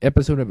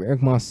episode of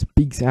Eric Moss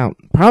Speaks Out,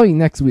 probably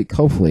next week,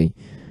 hopefully.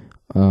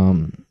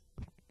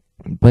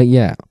 But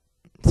yeah,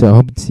 so I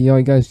hope to see all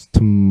you guys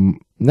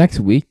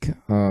next week.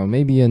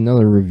 Maybe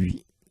another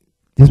review.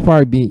 This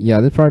probably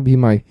be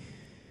my.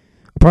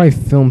 I'll probably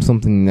film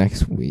something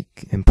next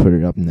week and put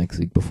it up next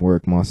week before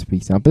Eric Moss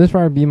Speaks Out. But this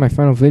probably be my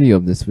final video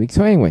of this week.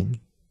 So anyway,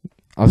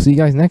 I'll see you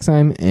guys next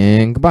time,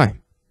 and goodbye.